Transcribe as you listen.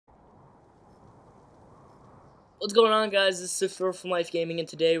What's going on, guys? This is Siffer from Life Gaming, and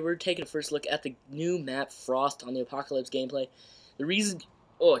today we're taking a first look at the new map Frost on the Apocalypse gameplay. The reason,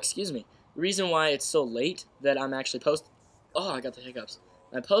 the reason why it's so late that I'm actually I got the hiccups.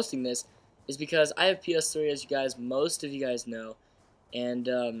 I'm posting this is because I have PS3, as most of you guys know, and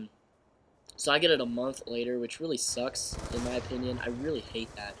so I get it a month later, which really sucks in my opinion. I really hate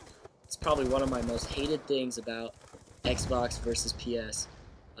that. It's probably one of my most hated things about Xbox versus PS.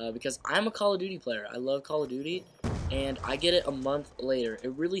 Because I'm a Call of Duty player. I love Call of Duty, and I get it a month later.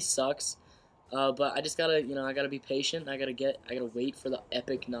 It really sucks, but I just gotta, I gotta be patient. I gotta wait for the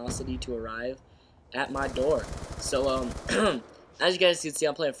epicnosity to arrive at my door. So, as you guys can see,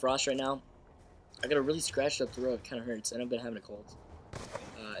 I'm playing Frost right now. I got a really scratched up throat. It kind of hurts, and I've been having a cold.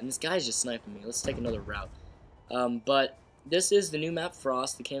 And this guy's just sniping me. Let's take another route. But this is the new map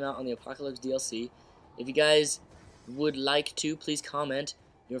Frost that came out on the Apocalypse DLC. If you guys would like to, please comment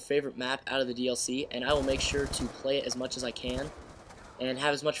your favorite map out of the DLC, and I will make sure to play it as much as I can and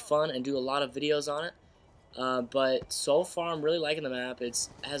have as much fun and do a lot of videos on it. But so far, I'm really liking the map. It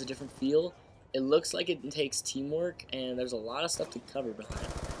has a different feel. It looks like it takes teamwork, and there's a lot of stuff to cover behind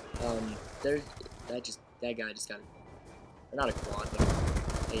it. That guy just got not a quad, but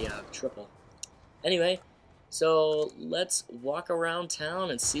a triple. Anyway, so let's walk around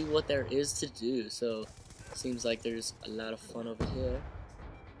town and see what there is to do. So seems like there's a lot of fun over here.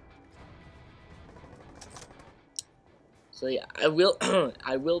 So yeah, I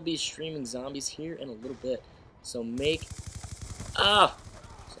will be streaming zombies here in a little bit. So so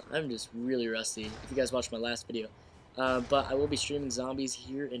I'm just really rusty. If you guys watched my last video, but I will be streaming zombies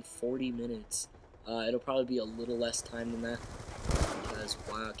here in 40 minutes. It'll probably be a little less time than that because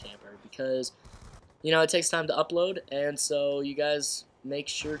because it takes time to upload, and so you guys make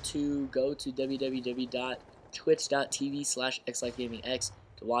sure to go to www.twitch.tv/xlifegamingx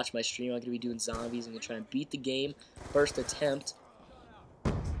to watch my stream. I'm going to be doing zombies. I'm going to try and beat the game first attempt,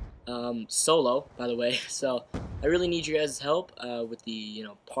 solo, by the way. So I really need your guys' help with the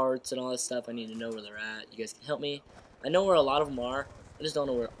parts and all that stuff. I need to know where they're at. You guys can help me. I know where a lot of them are. I just don't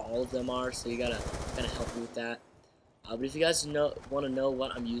know where all of them are, so you gotta help me with that. But if you guys want to know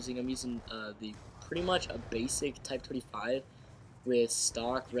what I'm using pretty much a basic Type 25 with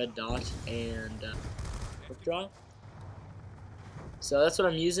stock red dot and quick draw. So that's what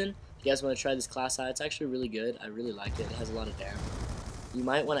I'm using. If you guys want to try this class out, it's actually really good. I really like it. It has a lot of damage. You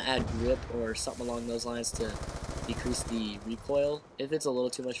might want to add grip or something along those lines to decrease the recoil if it's a little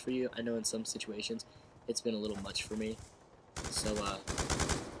too much for you. I know in some situations it's been a little much for me. So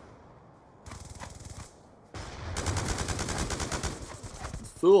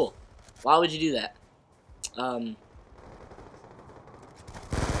fool, why would you do that?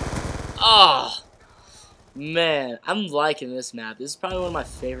 Oh man, I'm liking this map. This is probably one of my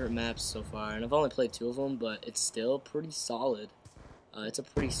favorite maps so far, and I've only played 2 of them, but it's still pretty solid. It's a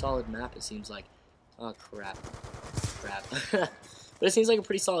pretty solid map, it seems like. Oh crap. But it seems like a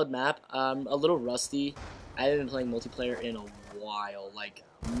pretty solid map. A little rusty. I haven't been playing multiplayer in a while, like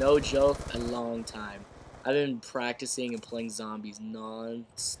no joke, a long time. I've been practicing and playing zombies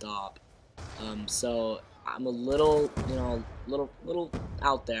non-stop. So I'm a little, little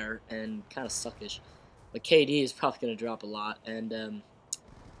out there and kind of suckish. But KD is probably gonna drop a lot, and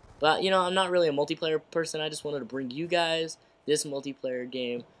but I'm not really a multiplayer person. I just wanted to bring you guys this multiplayer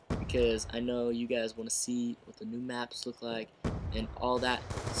game because I know you guys want to see what the new maps look like and all that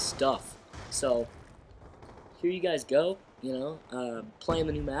stuff. So here you guys go. Playing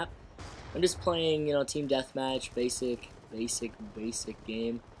the new map. I'm just playing, team deathmatch, basic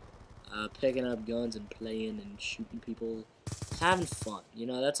game. Picking up guns and playing and shooting people, having fun.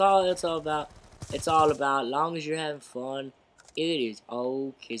 That's all it's all about. It's all about, as long as you're having fun, it is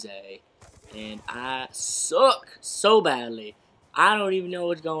okay. And I suck so badly. I don't even know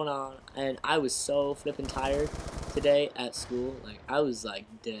what's going on. And I was so flipping tired today at school. Like, I was like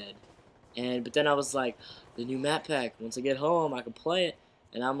dead. But then I was like, the new map pack, once I get home, I can play it.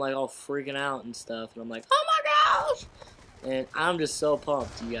 And I'm like all freaking out and stuff. And I'm like, oh my gosh! And I'm just so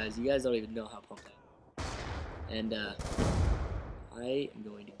pumped, you guys. You guys don't even know how pumped I am. And I am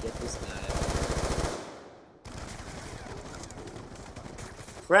going to get this guy.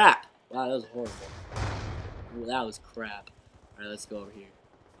 Crap! Wow, that was horrible. Ooh, that was crap. Alright, let's go over here.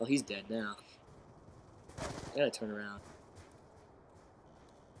 Oh, he's dead now. I gotta turn around.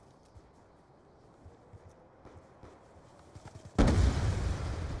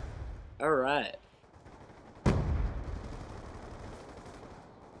 Alright.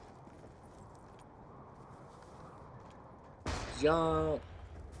 Jump.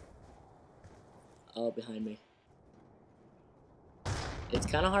 Oh, behind me. It's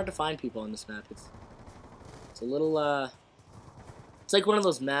kind of hard to find people on this map. It's It's a little, it's like one of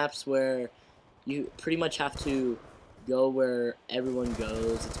those maps where you pretty much have to go where everyone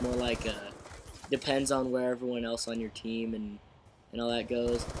goes. It's more like, depends on where everyone else on your team and all that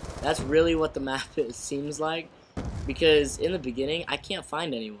goes. That's really what the map seems like, because in the beginning I can't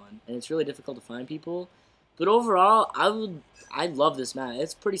find anyone, and it's really difficult to find people. But overall, I love this map.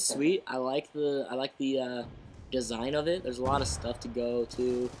 It's pretty sweet. I like the design of it. There's a lot of stuff to go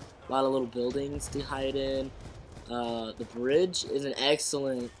to, a lot of little buildings to hide in. The bridge is an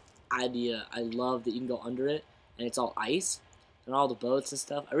excellent idea. I love that you can go under it, and it's all ice, and all the boats and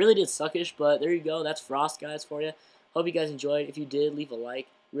stuff. I really did suckish, but there you go. That's Frost, guys, for you. Hope you guys enjoyed. If you did, leave a like.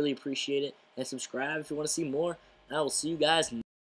 Really appreciate it. And subscribe if you want to see more. And I will see you guys